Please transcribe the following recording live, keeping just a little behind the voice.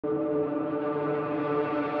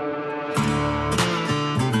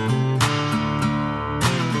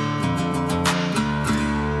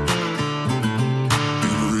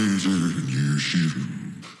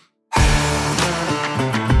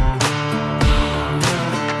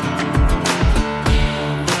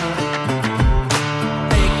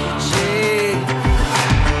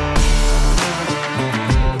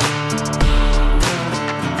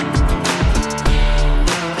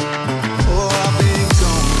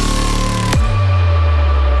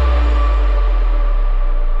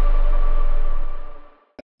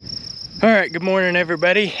All right, good morning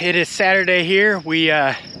everybody. It is Saturday here. We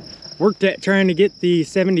worked at trying to get the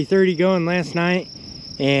 70-30 going last night,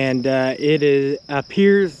 and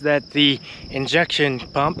appears that the injection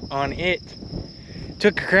pump on it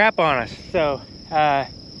took a crap on us. So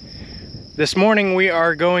this morning we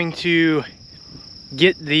are going to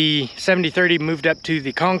get the 70-30 moved up to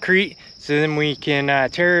the concrete, so then we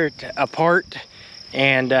can tear it apart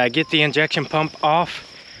and get the injection pump off.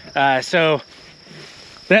 So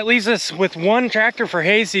that leaves us with one tractor for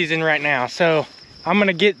hay season right now. So I'm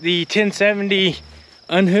gonna get the 1070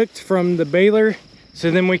 unhooked from the baler,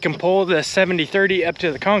 so then we can pull the 70-30 up to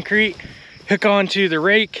the concrete, hook onto the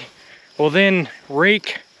rake. We'll then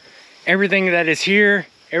rake everything that is here,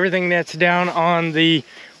 everything that's down on the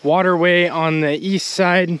waterway on the east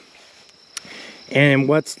side, and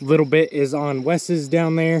what's little bit is on Wes's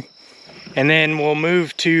down there. And then we'll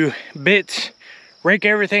move to bits, rake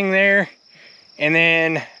everything there, and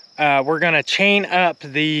then we're gonna chain up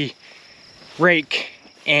the rake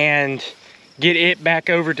and get it back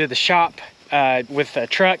over to the shop with a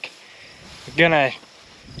truck. Gonna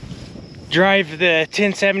drive the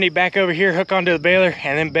 1070 back over here, hook onto the baler,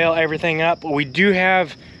 and then bale everything up. We do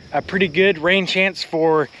have a pretty good rain chance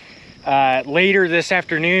for later this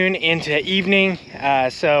afternoon into evening.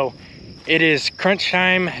 So it is crunch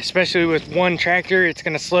time, especially with one tractor. It's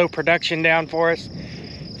gonna slow production down for us.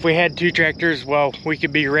 If we had two tractors, well, we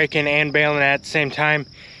could be raking and baling at the same time.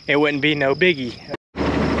 It wouldn't be no biggie.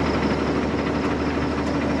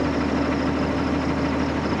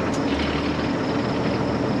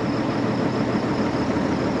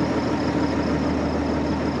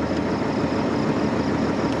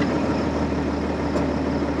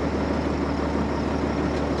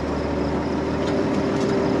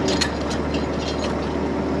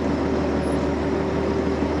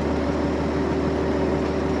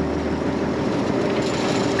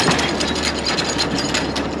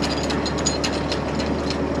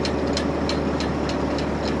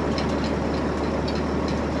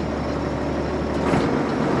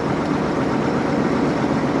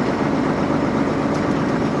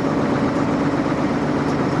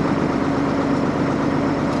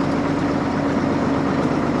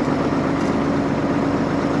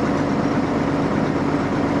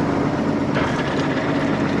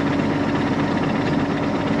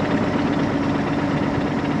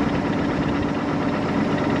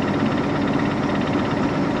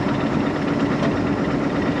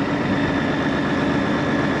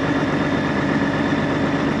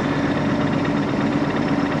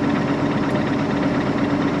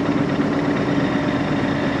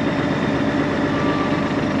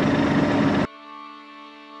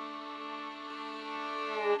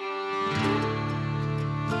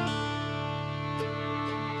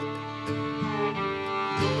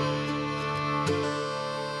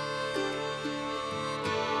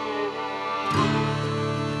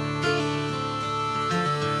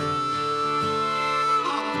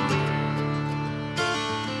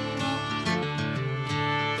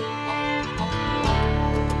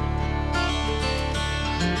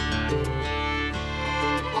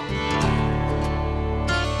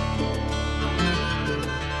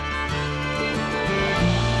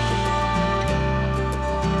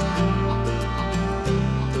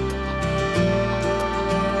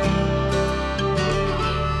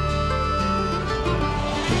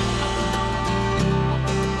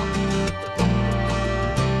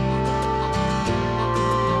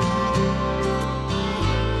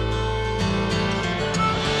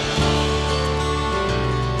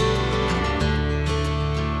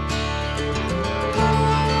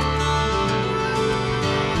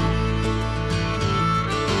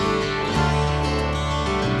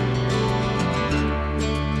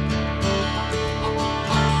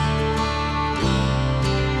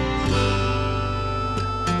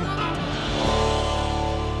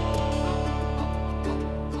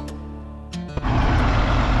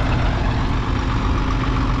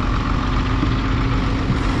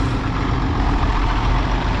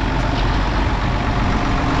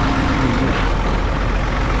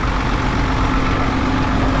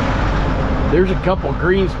 there's a couple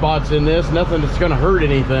green spots in this, nothing that's gonna hurt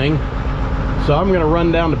anything. So I'm gonna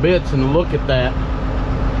run down the bits and look at that.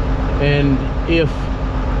 And if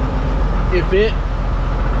it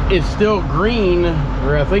is still green,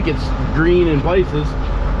 or I think it's green in places,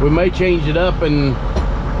 we may change it up, and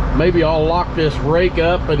maybe I'll lock this rake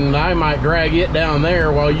up and I might drag it down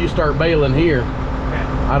there while you start baling here.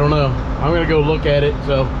 I don't know. I'm gonna go look at it,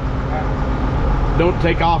 so don't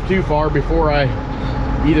take off too far before I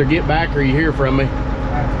either get back or you hear from me.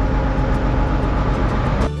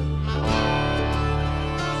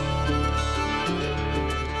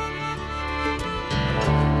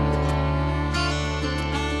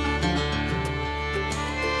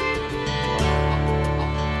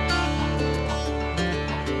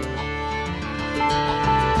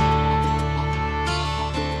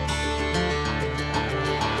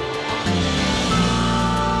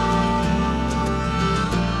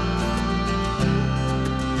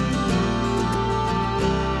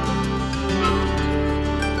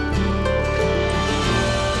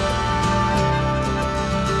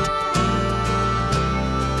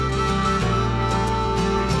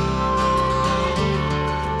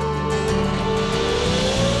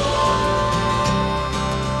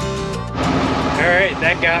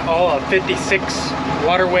 That got all of 56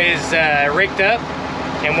 waterways raked up,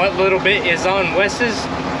 and what little bit is on Wes's,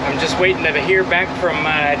 I'm just waiting to hear back from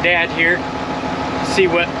Dad here, see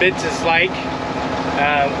what bits is like,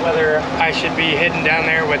 whether I should be heading down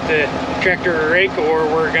there with the tractor or rake, or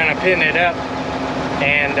we're gonna pin it up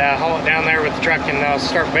and haul it down there with the truck and I'll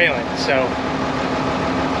start baling. So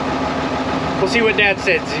we'll see what Dad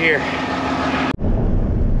says here.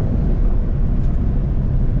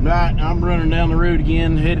 Right, I'm running down the road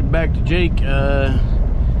again, headed back to Jake.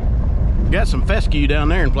 Got some fescue down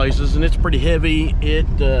there in places, and it's pretty heavy. It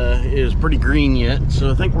is pretty green yet, so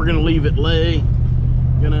I think we're gonna leave it lay.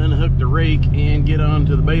 Gonna unhook the rake and get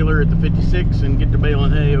onto the baler at the 56 and get to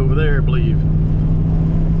baling hay over there, I believe.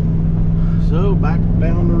 So back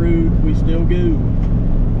down the road we still go.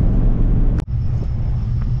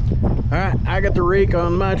 All right, I got the rake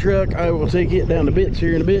on my truck. I will take it down to bits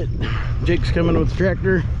here in a bit. Jake's coming with the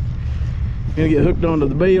tractor. Gonna get hooked onto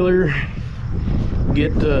the baler,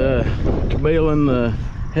 get to baling the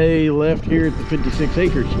hay left here at the 56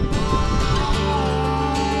 acres.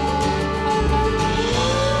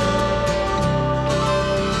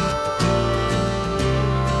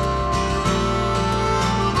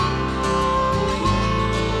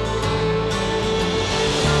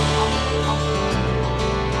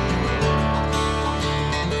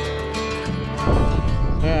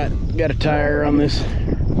 Got a tire on this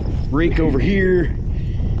rake over here.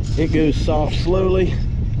 It goes soft slowly.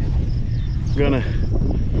 Gonna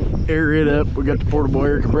air it up. We got the portable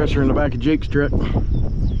air compressor in the back of Jake's truck,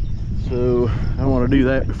 so I want to do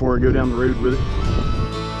that before I go down the road with it.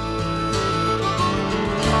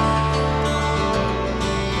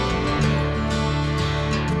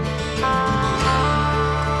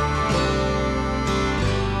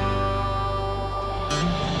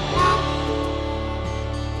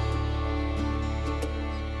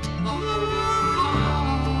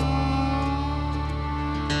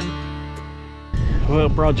 Well,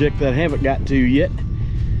 project that I haven't got to yet.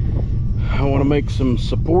 I want to make some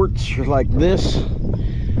supports like this.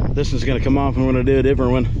 This is going to come off. I'm going to do a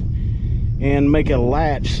different one and make a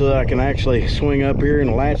latch so that I can actually swing up here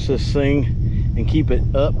and latch this thing and keep it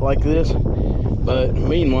up like this. But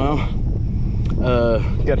meanwhile,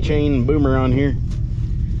 got a chain boomer on here,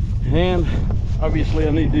 and obviously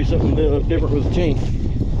I need to do something different with the chain.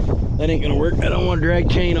 That ain't gonna work. I don't want to drag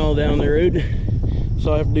chain all down the road,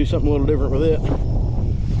 so I have to do something a little different with it.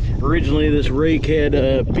 Originally this rake had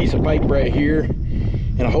a piece of pipe right here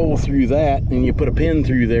and a hole through that, and you put a pin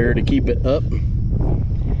through there to keep it up.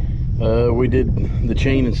 We did the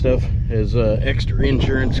chain and stuff as extra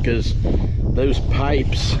insurance, because those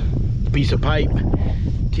pipes, the piece of pipe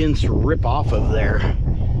tends to rip off of there.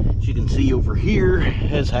 As you can see over here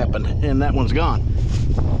has happened, and that one's gone.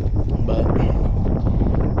 But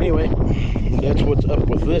anyway, that's what's up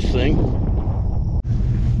with this thing.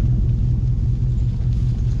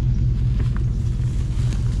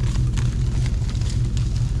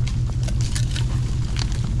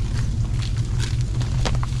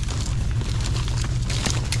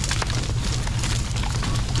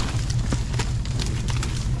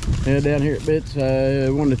 Down here at Bits, I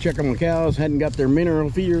wanted to check on the cows. Hadn't got their mineral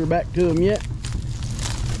feeder back to them yet,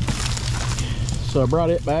 so I brought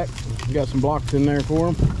it back. Got some blocks in there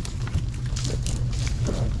for them.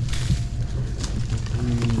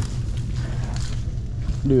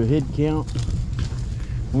 Do a head count.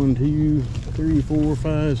 1, 2, 3, 4,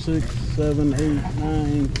 5, 6, 7, 8,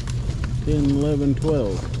 9, 10, 11,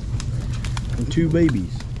 12. And 2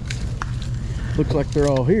 babies. Looks like they're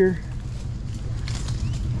all here.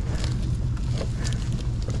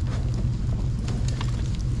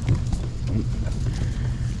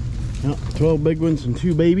 Yep, 12 big ones and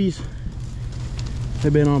 2 babies.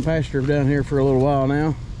 They've been on pasture down here for a little while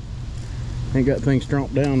now. Ain't got things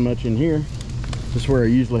tromped down much in here. This is where I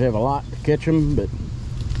usually have a lot to catch them, but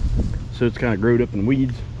so it's kind of growed up in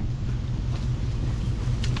weeds.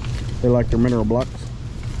 They like their mineral blocks.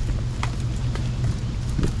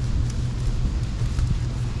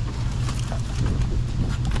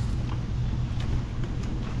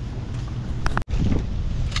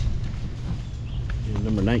 And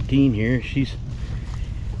number 19 here, she's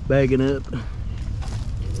bagging up.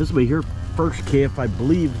 This will be her first calf, I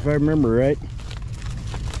believe, if I remember right.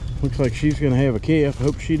 Looks like she's gonna have a calf. I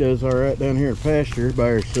hope she does all right down here at pasture by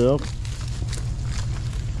herself.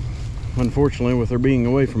 Unfortunately, with her being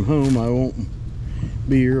away from home, I won't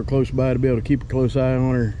be here close by to be able to keep a close eye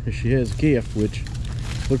on her if she has a calf, which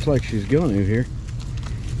looks like she's going to here.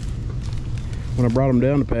 When I brought them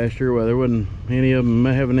down to pasture, well, there wasn't any of them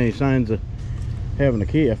having any signs of having a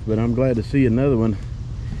calf, but I'm glad to see another one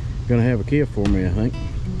gonna have a calf for me, I think.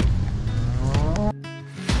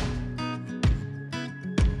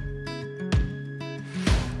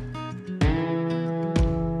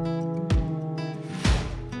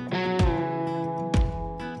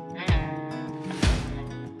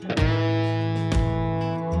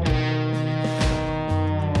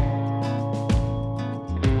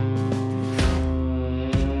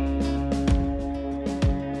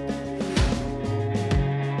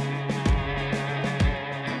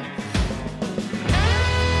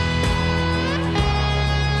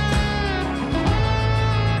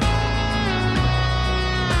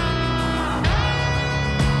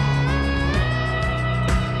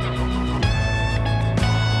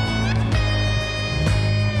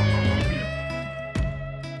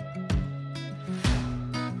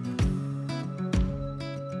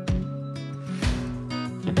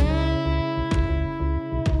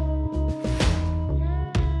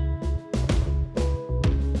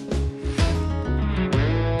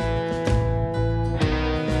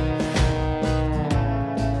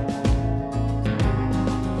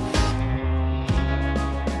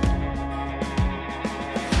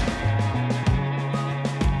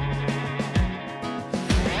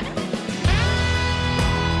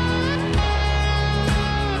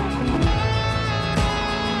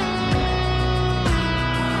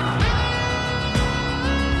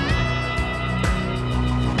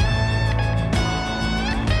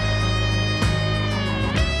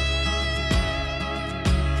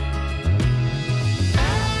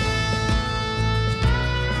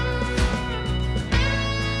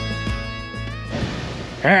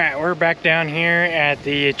 All right, we're back down here at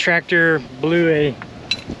the tractor. Blew a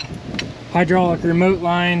hydraulic remote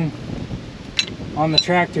line on the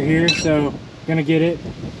tractor here, so gonna get it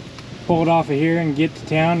pulled off of here and get to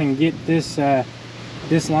town and get this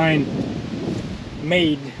this line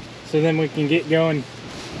made, so then we can get going.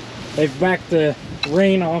 They've backed the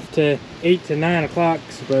rain off to 8 to 9 o'clock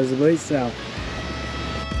supposedly, so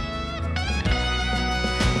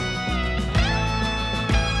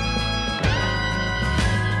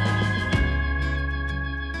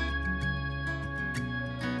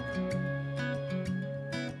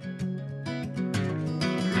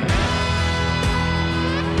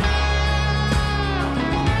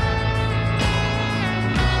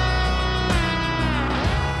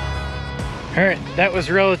all right, that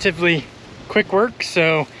was relatively quick work,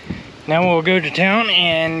 so now we'll go to town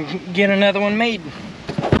and get another one made.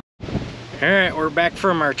 All right, we're back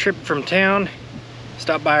from our trip from town.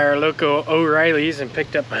 Stopped by our local O'Reilly's and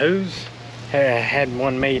picked up a hose. Had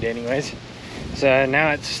one made anyways. So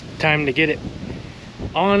now it's time to get it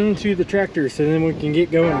onto the tractor so then we can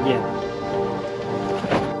get going again.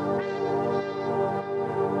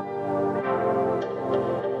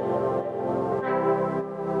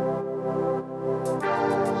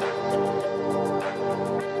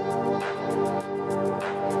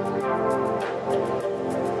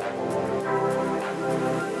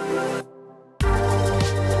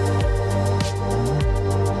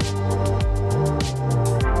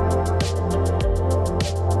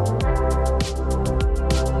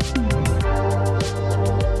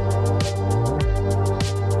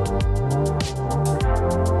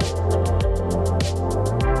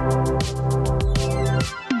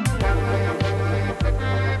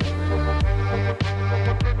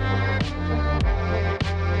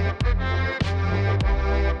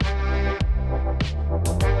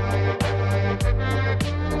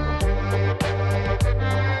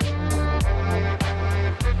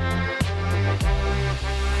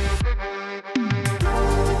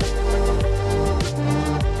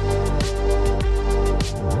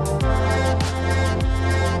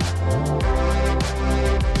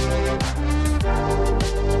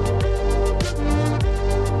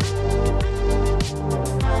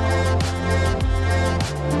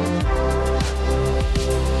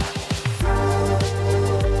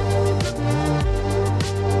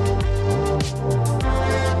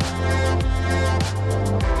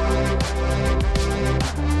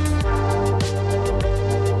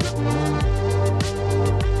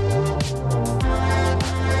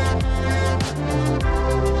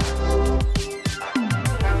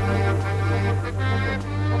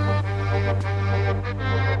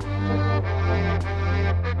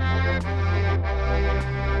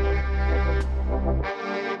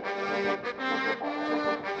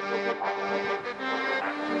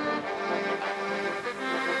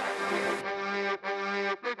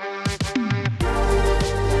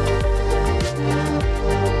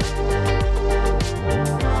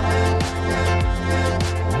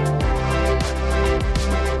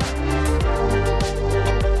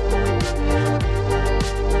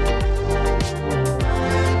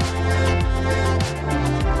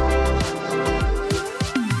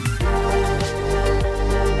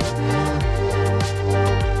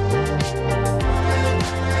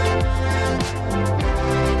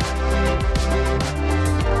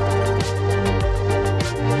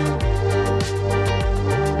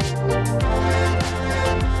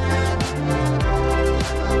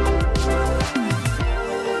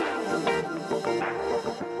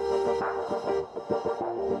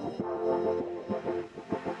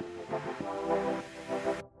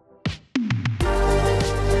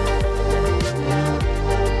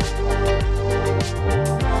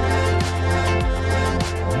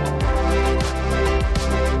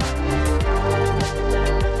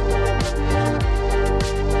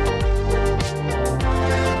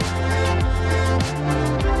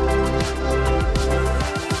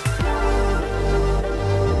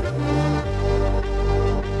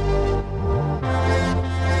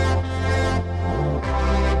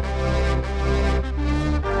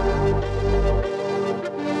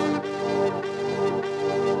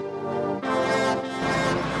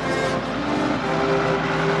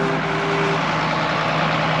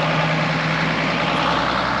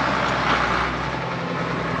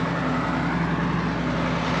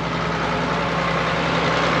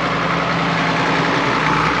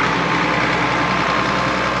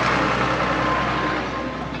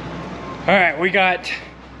 we got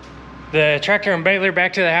the tractor and baler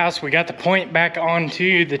back to the house. We got the point back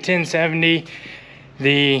onto the 1070.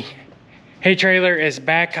 The hay trailer is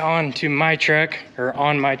back onto my truck, or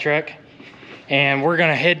on my truck. And we're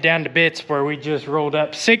gonna head down to Bits where we just rolled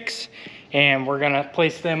up 6, and we're gonna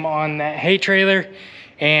place them on that hay trailer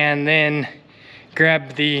and then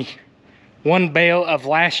grab the 1 bale of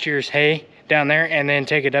last year's hay down there and then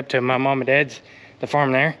take it up to my mom and dad's, the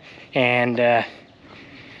farm there, and at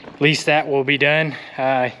least that will be done.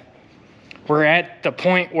 We're at the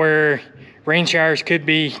point where rain showers could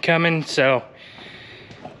be coming, so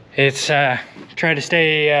it's try to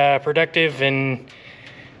stay productive and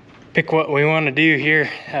pick what we want to do here.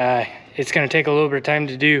 It's going to take a little bit of time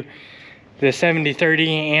to do the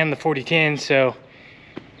 70-30 and the 40-10, so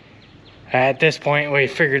at this point we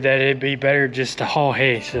figured that it'd be better just to haul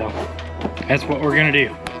hay, so that's what we're going to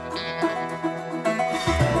do.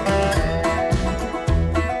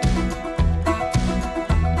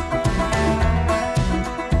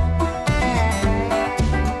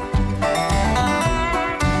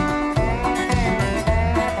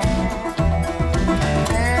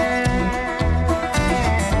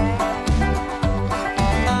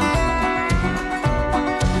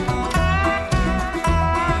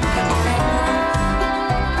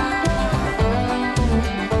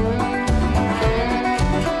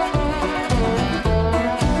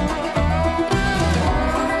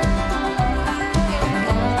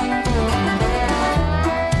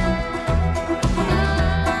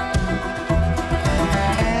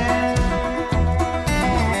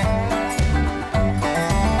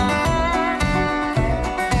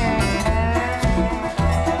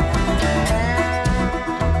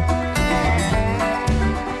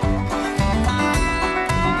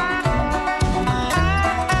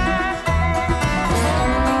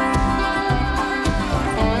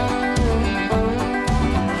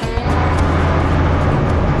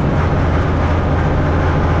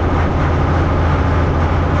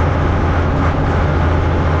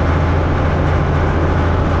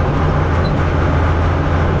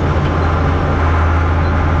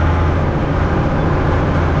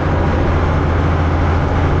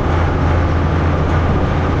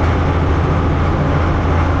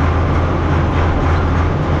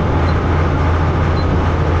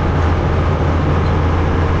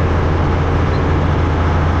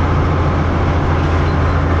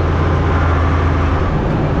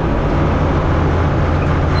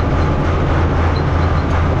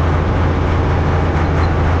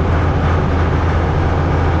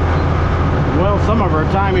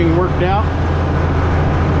 Timing worked out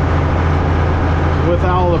with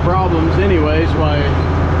all the problems anyways. Why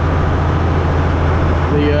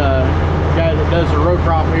the guy that does the row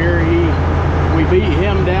crop here, we beat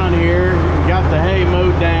him down here, got the hay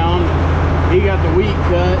mowed down, he got the wheat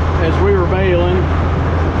cut as we were baling,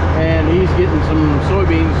 and he's getting some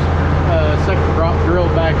soybeans second crop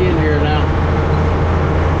drilled back in here now.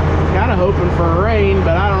 Kind of hoping for rain,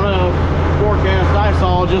 but I don't know. Forecast I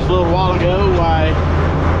saw just a little while ago, why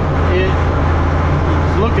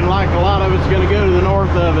it's looking like a lot of it's going to go to the north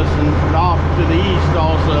of us and off to the east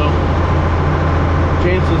also.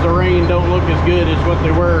 Chances of rain don't look as good as what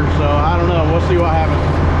they were, so I don't know. We'll see what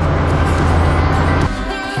happens.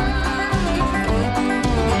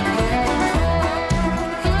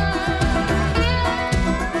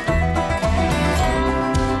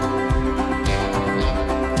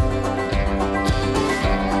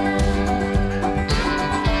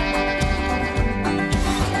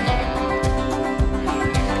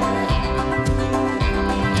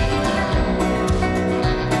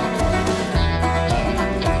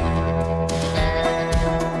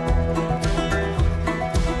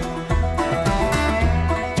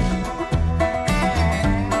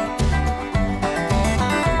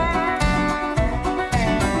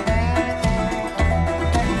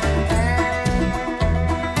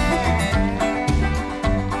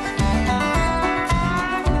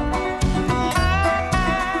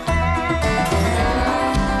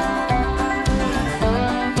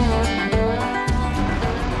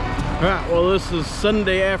 Well, this is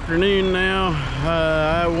Sunday afternoon now.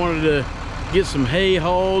 I wanted to get some hay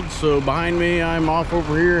hauled, so behind me I'm off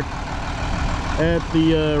over here at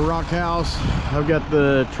the rock house. I've got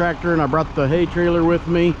the tractor and I brought the hay trailer with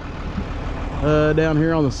me down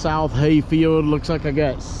here on the south hay field. Looks like I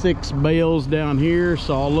got 6 bales down here,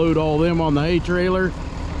 so I'll load all them on the hay trailer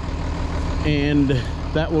and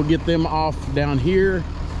that will get them off down here.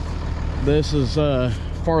 This is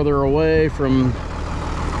farther away from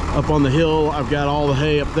up on the hill. I've got all the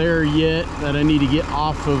hay up there yet that I need to get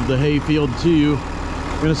off of the hay field too.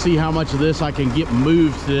 I'm gonna see how much of this I can get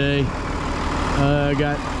moved today. I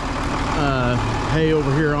got hay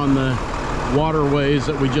over here on the waterways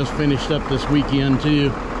that we just finished up this weekend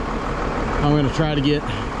too. I'm going to try to get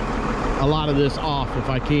a lot of this off if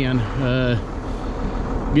I can.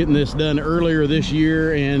 Getting this done earlier this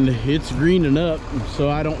year, and it's greening up, so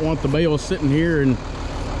I don't want the bales sitting here and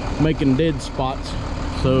making dead spots.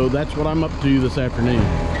 So that's what I'm up to this afternoon.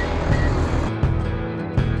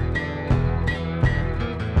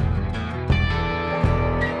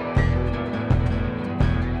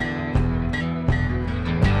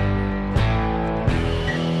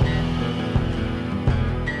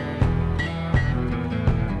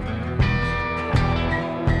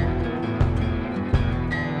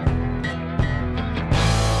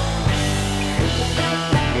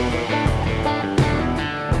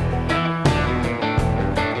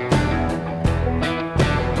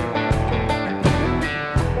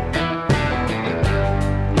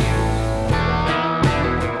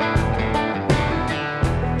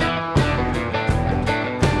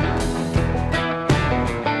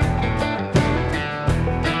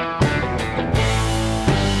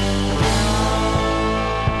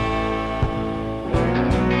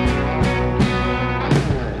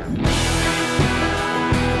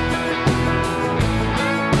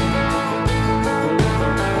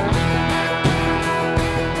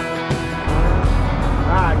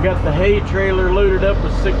 Got the hay trailer loaded up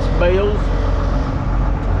with 6 bales.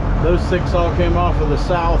 Those 6 all came off of the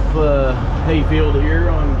south hay field here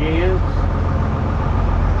on Gans.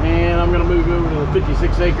 And I'm going to move over to the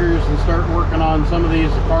 56 acres and start working on some of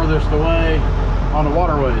these farthest away on the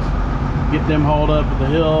waterways. Get them hauled up at the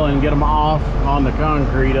hill and get them off on the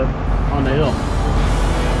concrete up on the hill.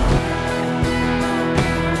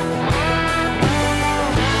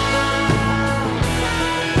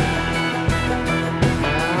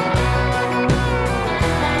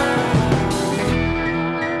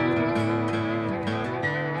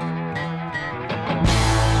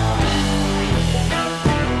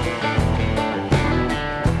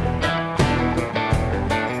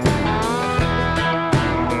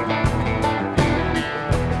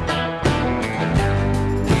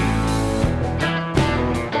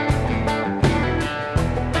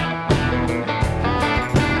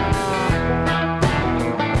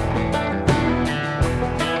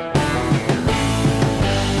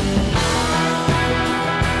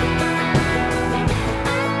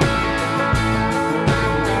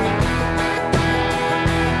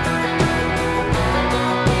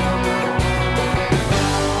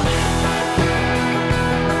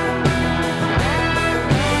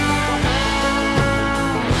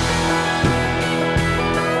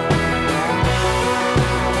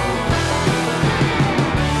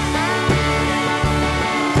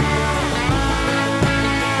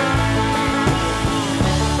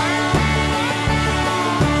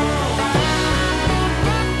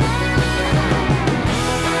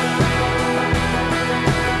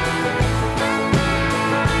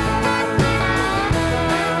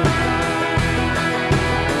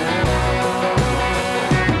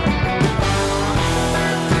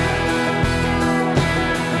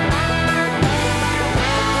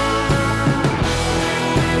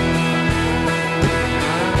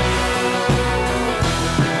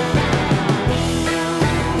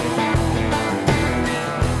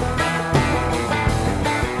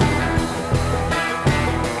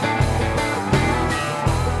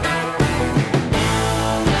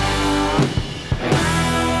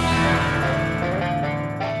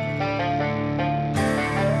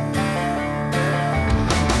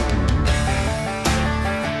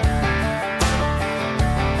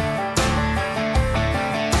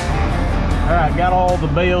 Alright, got all the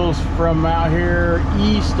bales from out here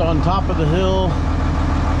east on top of the hill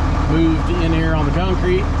moved in here on the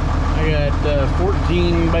concrete. I got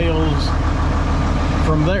 14 bales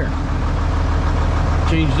from there.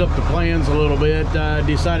 Changed up the plans a little bit. I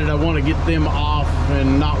decided I want to get them off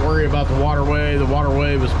and not worry about the waterway. The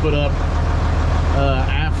waterway was put up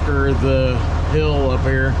after the hill up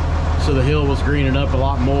here, so the hill was greening up a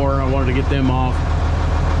lot more. I wanted to get them off.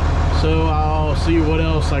 So I'll see what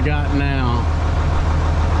else I got now.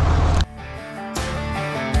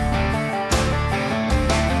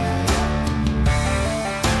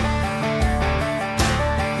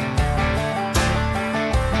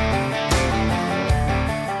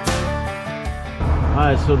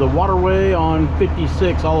 Alright, so the waterway on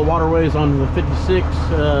 56, all the waterways on the 56,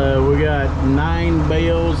 we got 9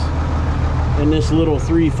 bales in this little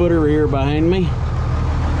 3-footer here behind me.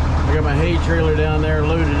 I got my hay trailer down there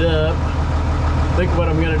loaded up. I think what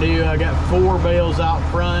I'm going to do, I got 4 bales out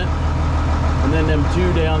front, and then them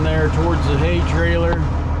 2 down there towards the hay trailer.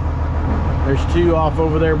 There's 2 off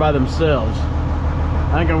over there by themselves.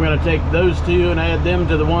 I think I'm going to take those two and add them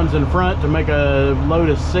to the ones in front to make a load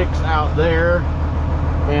of 6 out there.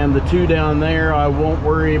 And the 2 down there I won't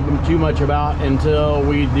worry too much about until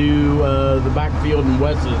we do the backfield and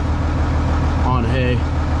Wes's on hay.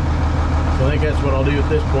 So I think that's what I'll do at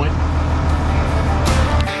this point.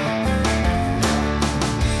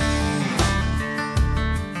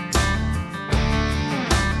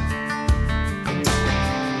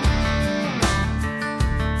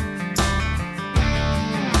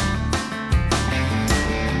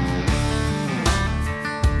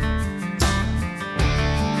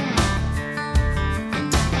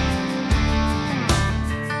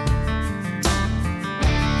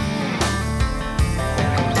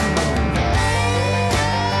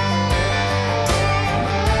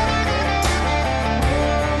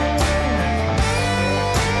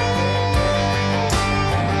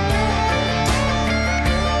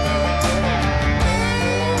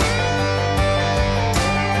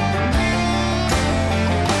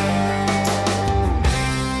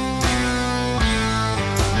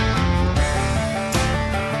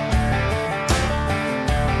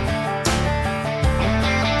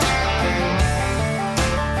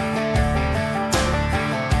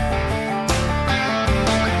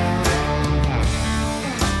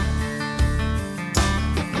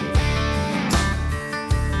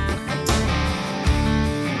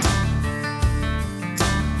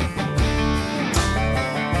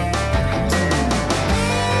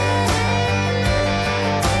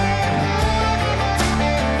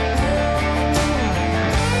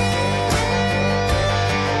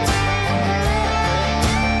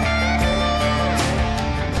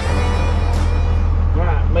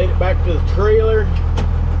 Back to the trailer,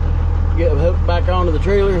 get hooked back onto the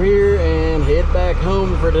trailer here and head back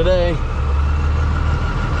home for today.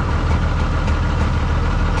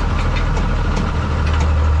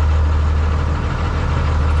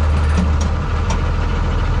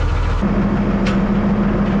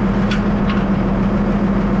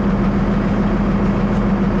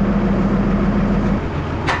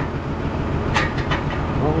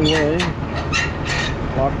 Long way,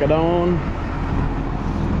 lock it on.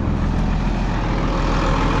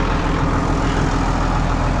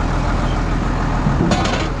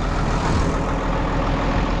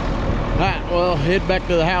 Well, head back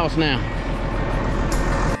to the house now.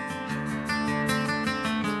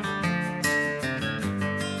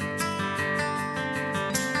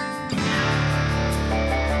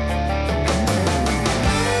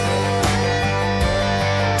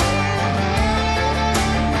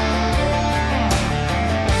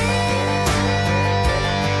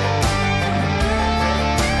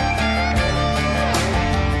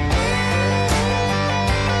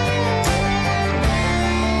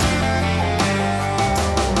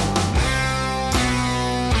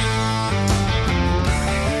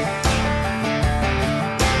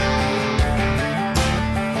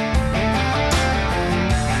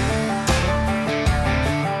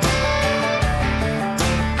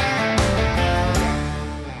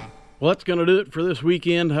 Well, that's gonna do it for this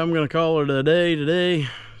weekend. I'm gonna call it a day today.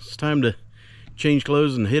 It's time to change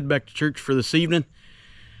clothes and head back to church for this evening.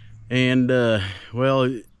 And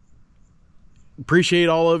well, appreciate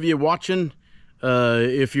all of you watching.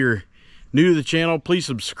 If you're new to the channel, please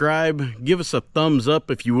subscribe, give us a thumbs up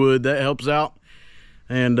if you would, that helps out.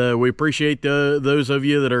 And we appreciate those of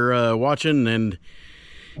you that are watching, and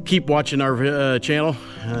keep watching our channel,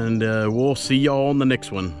 and we'll see y'all on the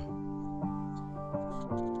next one.